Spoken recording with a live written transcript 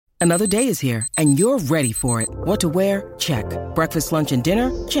Another day is here, and you're ready for it. What to wear? Check. Breakfast, lunch, and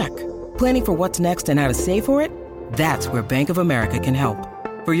dinner? Check. Planning for what's next and how to save for it? That's where Bank of America can help.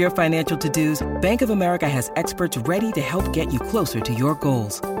 For your financial to-dos, Bank of America has experts ready to help get you closer to your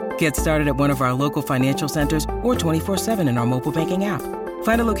goals. Get started at one of our local financial centers or 24/7 in our mobile banking app.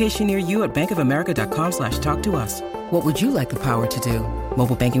 Find a location near you at bankofamerica.com/talktous. What would you like the power to do?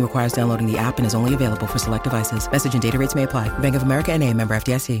 Mobile banking requires downloading the app and is only available for select devices. Message and data rates may apply. Bank of America N.A., member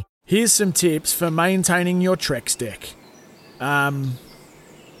FDIC. Here's some tips for maintaining your Trex deck.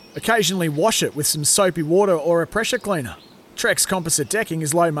 Occasionally wash it with some soapy water or a pressure cleaner. Trex composite decking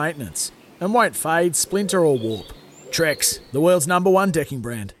is low maintenance and won't fade, splinter or warp. Trex, the world's #1 decking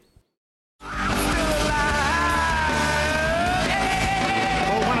brand.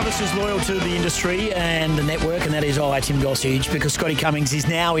 Is loyal to the industry and the network, and that is Tim Gossage, because Scotty Cummings is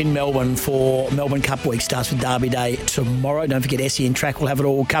now in Melbourne for Melbourne Cup Week. Starts with Derby Day tomorrow. Don't forget SEN Track will have it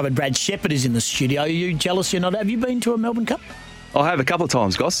all covered. Brad Shepherd is in the studio. Are you jealous you're not? Have you been to a Melbourne Cup? I have a couple of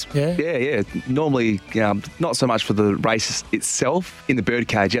times, Goss. Yeah. Normally, not so much for the race itself, in the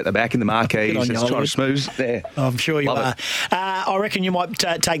birdcage at the back in the marquee, just trying to smooth there. I'm sure you are. I reckon you might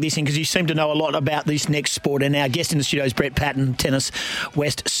take this in because you seem to know a lot about this next sport. And our guest in the studio is Brett Patten, Tennis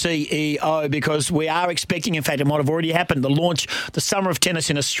West CEO, because we are expecting, in fact, it might have already happened, the launch, the Summer of Tennis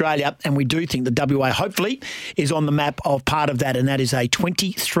in Australia. And we do think the WA, hopefully, is on the map of part of that. And that is a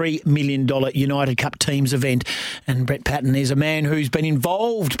 $23 million United Cup Teams event. And Brett Patten is a man who's been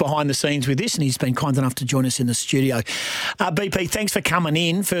involved behind the scenes with this, and he's been kind enough to join us in the studio. BP, thanks for coming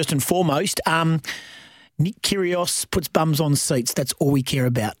in, first and foremost. Nick Kyrgios puts bums on seats. That's all we care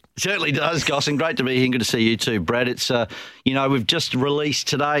about. Certainly does, Goss, and great to be here and good to see you too, Brad. It's, we've just released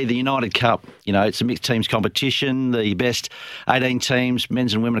today the United Cup. It's a mixed teams competition. The best 18 teams,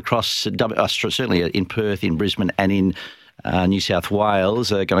 men's and women across, certainly in Perth, in Brisbane and in New South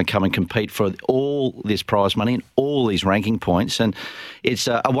Wales, are going to come and compete for all this prize money and all these ranking points. And it's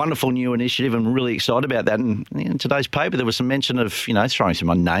a wonderful new initiative. I'm really excited about that. And in today's paper, there was some mention of, throwing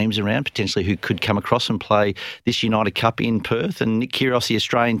some names around, potentially who could come across and play this United Cup in Perth. And Nick Kyrgios, the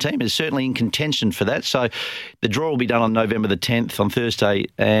Australian team, is certainly in contention for that. So the draw will be done on November the 10th, on Thursday.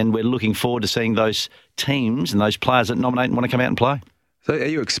 And we're looking forward to seeing those teams and those players that nominate and want to come out and play. So are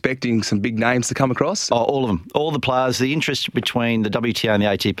you expecting some big names to come across? Oh, all of them. All the players. The interest between the WTA and the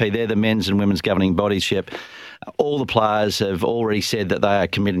ATP, they're the men's and women's governing bodies. All the players have already said that they are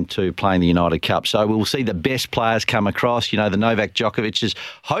committed to playing the United Cup. So we'll see the best players come across. The Novak Djokovic's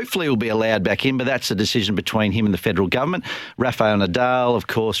hopefully will be allowed back in, but that's a decision between him and the federal government. Rafael Nadal, of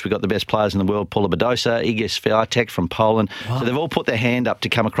course, we've got the best players in the world, Paula Badosa, Iga Swiatek from Poland. Wow. So they've all put their hand up to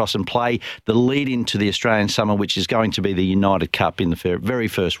come across and play the lead into the Australian summer, which is going to be the United Cup in the very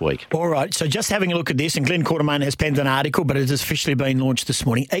first week. All right, so just having a look at this, and Glenn Quartermain has penned an article, but it has officially been launched this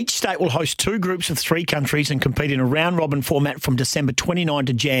morning. Each state will host 2 groups of 3 countries and compete in a round-robin format from December 29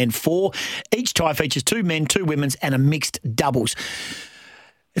 to Jan 4. Each tie features 2 men, 2 women's and a mixed doubles.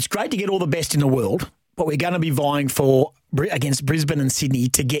 It's great to get all the best in the world, but we're going to be vying against Brisbane and Sydney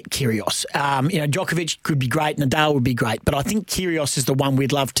to get Kyrgios. Djokovic could be great, Nadal would be great, but I think Kyrgios is the one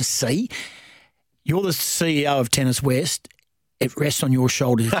we'd love to see. You're the CEO of Tennis West. It rests on your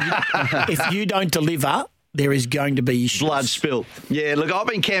shoulders. If you don't deliver, there is going to be issues. Blood spill. Yeah, look, I've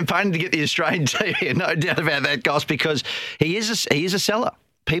been campaigning to get the Australian team here, no doubt about that, Goss, because he is a seller.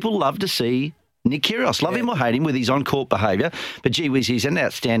 People love to see Nick Kyrgios. Love him or hate him with his on-court behaviour. But gee whiz, he's an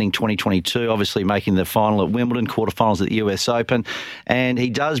outstanding 2022, obviously making the final at Wimbledon, quarterfinals at the US Open. And he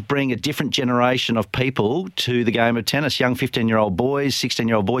does bring a different generation of people to the game of tennis. Young 15-year-old boys,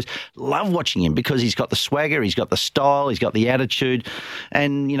 16-year-old boys love watching him because he's got the swagger, he's got the style, he's got the attitude.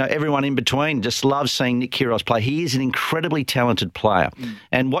 And, everyone in between just loves seeing Nick Kyrgios play. He is an incredibly talented player.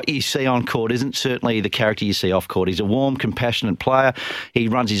 And what you see on court isn't certainly the character you see off court. He's a warm, compassionate player. He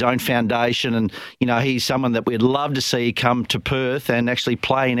runs his own foundation and he's someone that we'd love to see come to Perth and actually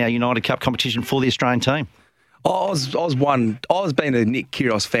play in our United Cup competition for the Australian team. I was been a Nick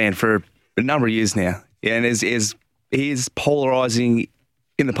Kyrgios fan for a number of years now. Yeah, and he is polarising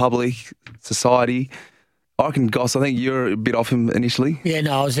in the public society. I reckon, Goss, I think you're a bit off him initially. Yeah,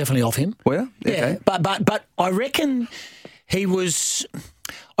 no, I was definitely off him. Well, okay. Yeah, but I reckon he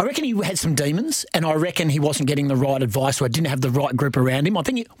had some demons, and I reckon he wasn't getting the right advice or didn't have the right group around him. I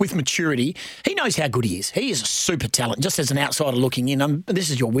think with maturity, he knows how good he is. He is a super talent, just as an outsider looking in.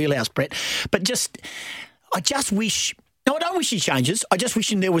 This is your wheelhouse, Brett. But I just wish... No, I don't wish he changes. I just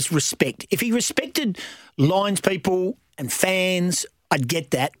wish him there was respect. If he respected Lions people and fans, I'd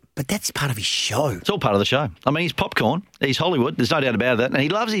get that. but that's part of his show. It's all part of the show. I mean, he's popcorn. He's Hollywood. There's no doubt about that. And he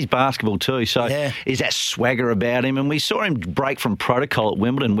loves his basketball too. So he's that swagger about him. And we saw him break from protocol at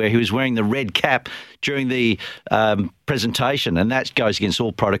Wimbledon where he was wearing the red cap during the presentation. And that goes against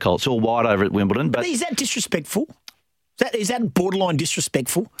all protocol. It's all white over at Wimbledon. But is that disrespectful? Is that borderline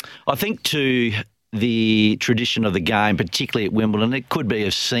disrespectful? I think to the tradition of the game, particularly at Wimbledon, it could be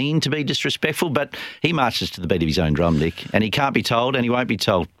seen to be disrespectful, but he marches to the beat of his own drum, Nick, and he can't be told and he won't be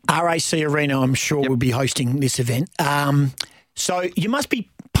told. RAC Arena, I'm sure, will be hosting this event. So you must be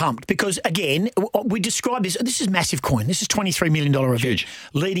pumped because, again, we describe this. This is massive coin. This is $23 million event. Huge.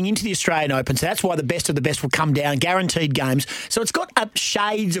 Leading into the Australian Open. So that's why the best of the best will come down, guaranteed games. So it's got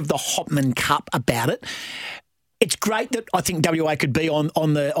shades of the Hopman Cup about it. It's great that I think WA could be on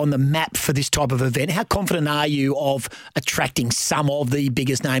the map for this type of event. How confident are you of attracting some of the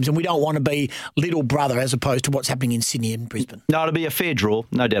biggest names? And we don't want to be little brother as opposed to what's happening in Sydney and Brisbane. No, it'll be a fair draw,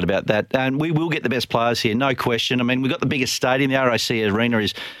 no doubt about that. And we will get the best players here, no question. I mean, we've got the biggest stadium. The RAC Arena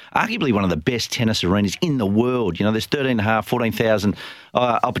is arguably one of the best tennis arenas in the world. You know, there's 13,500, 14,000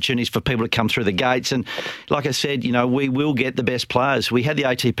 opportunities for people to come through the gates. And like I said, you know, we will get the best players. We had the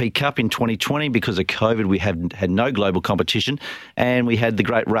ATP Cup in 2020 because of COVID. We had no global competition, and we had the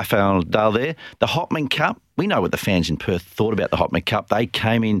great Rafael Nadal there. The Hopman Cup, we know what the fans in Perth thought about the Hopman Cup. They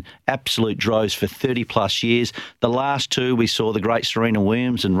came in absolute droves for 30-plus years. The last two, we saw the great Serena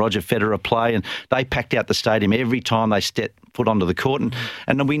Williams and Roger Federer play, and they packed out the stadium every time they stepped foot onto the court.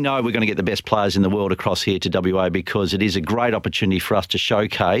 And we know we're going to get the best players in the world across here to WA because it is a great opportunity for us to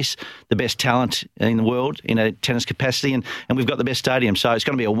showcase the best talent in the world in a tennis capacity, and we've got the best stadium. So it's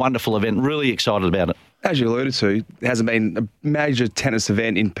going to be a wonderful event. Really excited about it. As you alluded to, there hasn't been a major tennis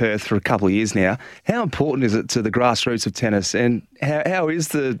event in Perth for a couple of years now. How important is it to the grassroots of tennis, and how is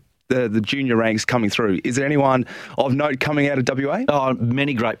the junior ranks coming through? Is there anyone of note coming out of WA? Oh,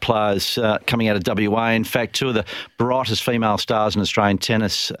 many great players coming out of WA. In fact, two of the brightest female stars in Australian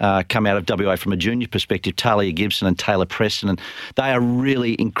tennis come out of WA from a junior perspective, Talia Gibson and Taylor Preston. And they are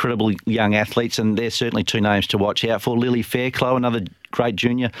really incredible young athletes, and they're certainly two names to watch out for. Lily Fairclough, another great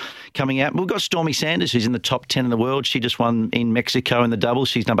junior coming out. We've got Stormy Sanders, who's in the top 10 in the world. She just won in Mexico in the doubles.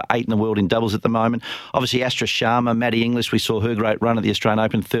 She's number 8 in the world in doubles at the moment. Obviously, Astra Sharma, Maddie Inglis, we saw her great run at the Australian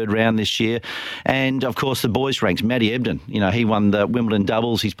Open third round this year. And, of course, the boys' ranks, Matty Ebden. You know, he won the Wimbledon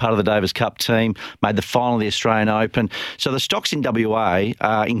doubles. He's part of the Davis Cup team, made the final of the Australian Open. So the stocks in WA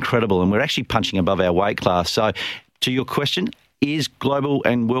are incredible, and we're actually punching above our weight class. So to your question, is global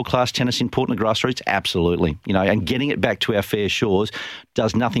and world-class tennis important to grassroots? Absolutely. You know, and getting it back to our fair shores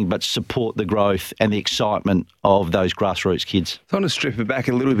does nothing but support the growth and the excitement of those grassroots kids. I want to strip it back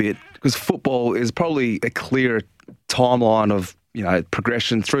a little bit because football is probably a clearer timeline of, you know,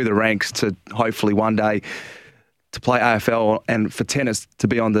 progression through the ranks to hopefully one day to play AFL and for tennis to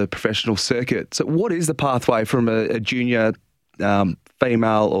be on the professional circuit. So what is the pathway from a junior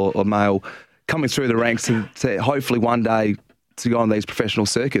female or male coming through the ranks to hopefully one day to go on these professional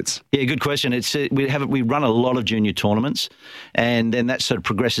circuits? Yeah, good question. It's we run a lot of junior tournaments, and then that sort of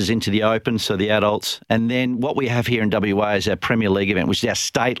progresses into the Open, so the adults. And then what we have here in WA is our Premier League event, which is our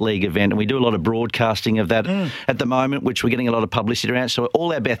state league event, and we do a lot of broadcasting of that at the moment, which we're getting a lot of publicity around. So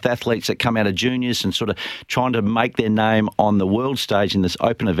all our best athletes that come out of juniors and sort of trying to make their name on the world stage in this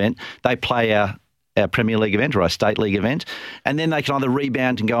Open event, they play our Premier League event or our State League event, and then they can either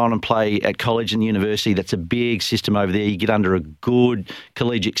rebound and go on and play at college and university. That's a big system over there. You get under a good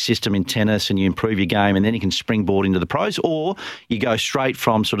collegiate system in tennis and you improve your game, and then you can springboard into the pros, or you go straight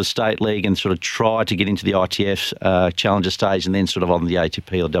from sort of State League and sort of try to get into the ITF Challenger stage and then sort of on the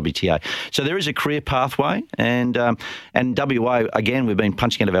ATP or WTA. So there is a career pathway, and WA, again, we've been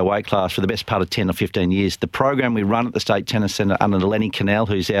punching out of our weight class for the best part of 10 or 15 years. The program we run at the State Tennis Centre under Lenny Cannell,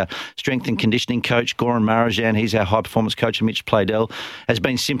 who's our strength and conditioning coach, Goran Marajan, he's our high-performance coach, and Mitch Playdell, has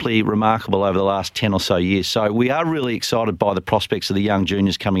been simply remarkable over the last 10 or so years. So we are really excited by the prospects of the young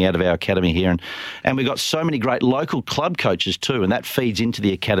juniors coming out of our academy here. And we've got so many great local club coaches too, and that feeds into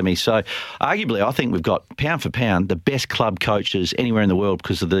the academy. So arguably, I think we've got, pound for pound, the best club coaches anywhere in the world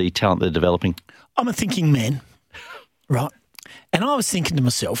because of the talent they're developing. I'm a thinking man, right? And I was thinking to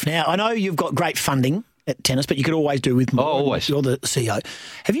myself, now, I know you've got great funding at tennis, but you could always do with more. Oh, always. You're the CEO.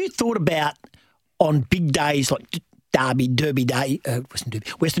 Have you thought about, on big days like Derby Day,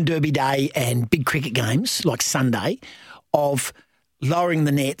 Western Derby Day and big cricket games like Sunday, of lowering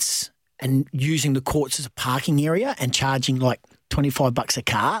the nets and using the courts as a parking area and charging like $25 a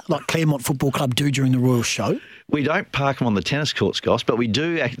car, like Claremont Football Club do during the Royal Show? We don't park them on the tennis courts, Goss, but we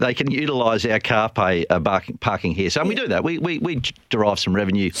do. They can utilise our car pay parking here. So we do that. We derive some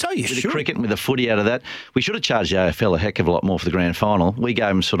revenue with the cricket and with the footy out of that. We should have charged the AFL a heck of a lot more for the grand final. We gave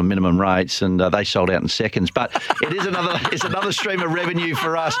them sort of minimum rates, and they sold out in seconds. But it's another stream of revenue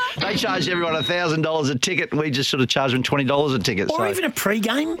for us. They charge everyone $1,000 a ticket, and we just sort of charge them $20 a ticket. Or even a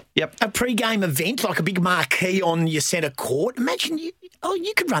pre-game. Yep. A pre-game event, like a big marquee on your centre court. Imagine you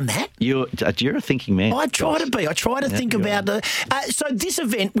could run that. You're a thinking man. I try to be. I try to think about the. So this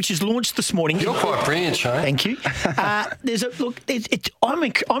event, which is launched this morning. You're quite brilliant, Shane. Thank you. There's a look.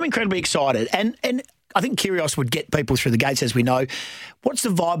 I'm incredibly excited, and I think Kyrgios would get people through the gates, as we know. What's the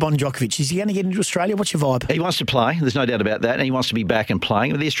vibe on Djokovic? Is he going to get into Australia? What's your vibe? He wants to play. There's no doubt about that. And he wants to be back and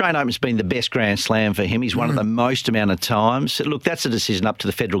playing. The Australian Open's been the best Grand Slam for him. He's won it the most amount of times. Look, that's a decision up to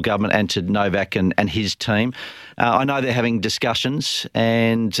the federal government and to Novak and his team. I know they're having discussions,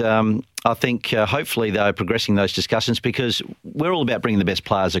 and I think hopefully they're progressing those discussions, because we're all about bringing the best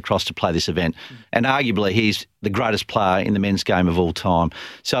players across to play this event. And arguably, he's the greatest player in the men's game of all time.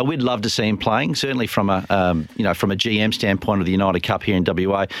 So we'd love to see him playing, certainly from a GM standpoint of the United Cup here in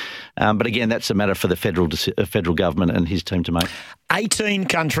WA. But again, that's a matter for the federal government and his team to make. 18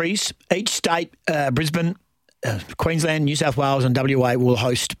 countries, each state, Brisbane, Queensland, New South Wales and WA will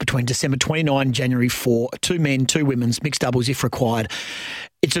host between December 29 and January 4, 2 men, 2 women's, mixed doubles if required.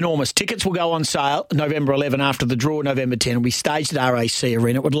 It's enormous. Tickets will go on sale November 11 after the draw, November 10. It'll be staged at RAC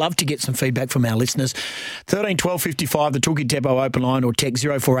Arena. Would love to get some feedback from our listeners. 13 12 55, the Toolkit Depot open line, or text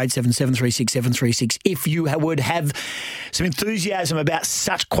 0487 736 736. If you would have some enthusiasm about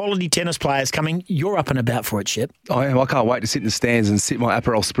such quality tennis players coming, you're up and about for it, Shep. I am. I can't wait to sit in the stands and sip my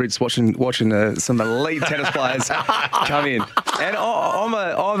Aperol Spritz watching some elite tennis players come in. And I'm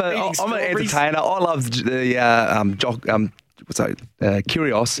an entertainer. I love the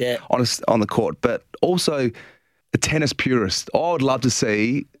Kyrgios on the court, but also a tennis purist. I would love to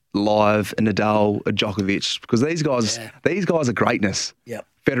see live a Nadal, a Djokovic, because these guys are greatness. Yep.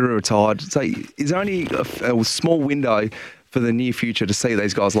 Federer retired. So is there only a small window for the near future to see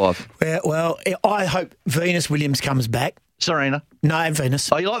these guys live? Well, I hope Venus Williams comes back. Serena? No, Venus.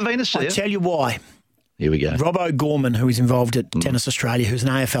 Oh, you like Venus? I'll tell you why. Here we go. Rob O'Gorman, who is involved at Tennis Australia, who's an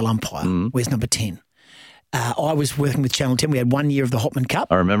AFL umpire, wears number 10. I was working with Channel 10. We had 1 year of the Hopman Cup.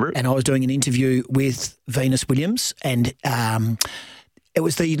 I remember it. And I was doing an interview with Venus Williams, and it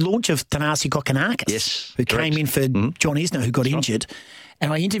was the launch of Thanasi Kokkinakis, who came in for John Isner, who got injured.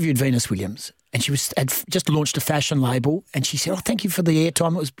 And I interviewed Venus Williams, and she had just launched a fashion label, and she said, thank you for the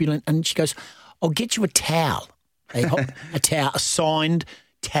airtime. It was brilliant. And she goes, I'll get you a towel, a signed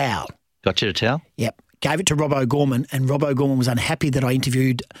towel. Got you a towel? Yep. Gave it to Rob O'Gorman, and Rob O'Gorman was unhappy that I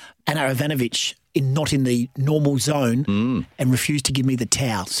interviewed Anna Ivanovic not in the normal zone and refused to give me the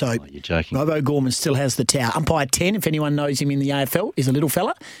towel. So you're joking. Rob O'Gorman still has the towel. Umpire 10, if anyone knows him in the AFL, is a little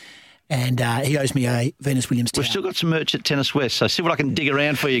fella. And he owes me a Venus Williams towel. We've still got some merch at Tennis West, so see what I can dig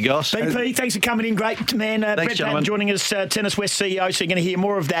around for you, Goss. BP, thanks for coming in. Great, man. Brett Patten joining us, Tennis West CEO, so you're going to hear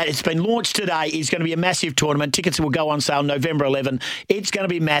more of that. It's been launched today. It's going to be a massive tournament. Tickets will go on sale November 11. It's going to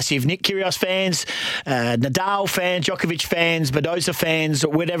be massive. Nick Kyrgios fans, Nadal fans, Djokovic fans, Badoza fans,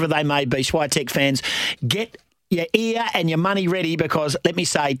 whatever they may be, Swiatek fans, get your ear and your money ready, because, let me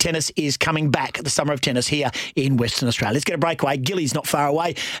say, tennis is coming back, the summer of tennis here in Western Australia. Let's get a breakaway. Gilly's not far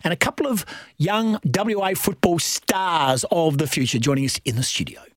away, and a couple of young WA football stars of the future joining us in the studio.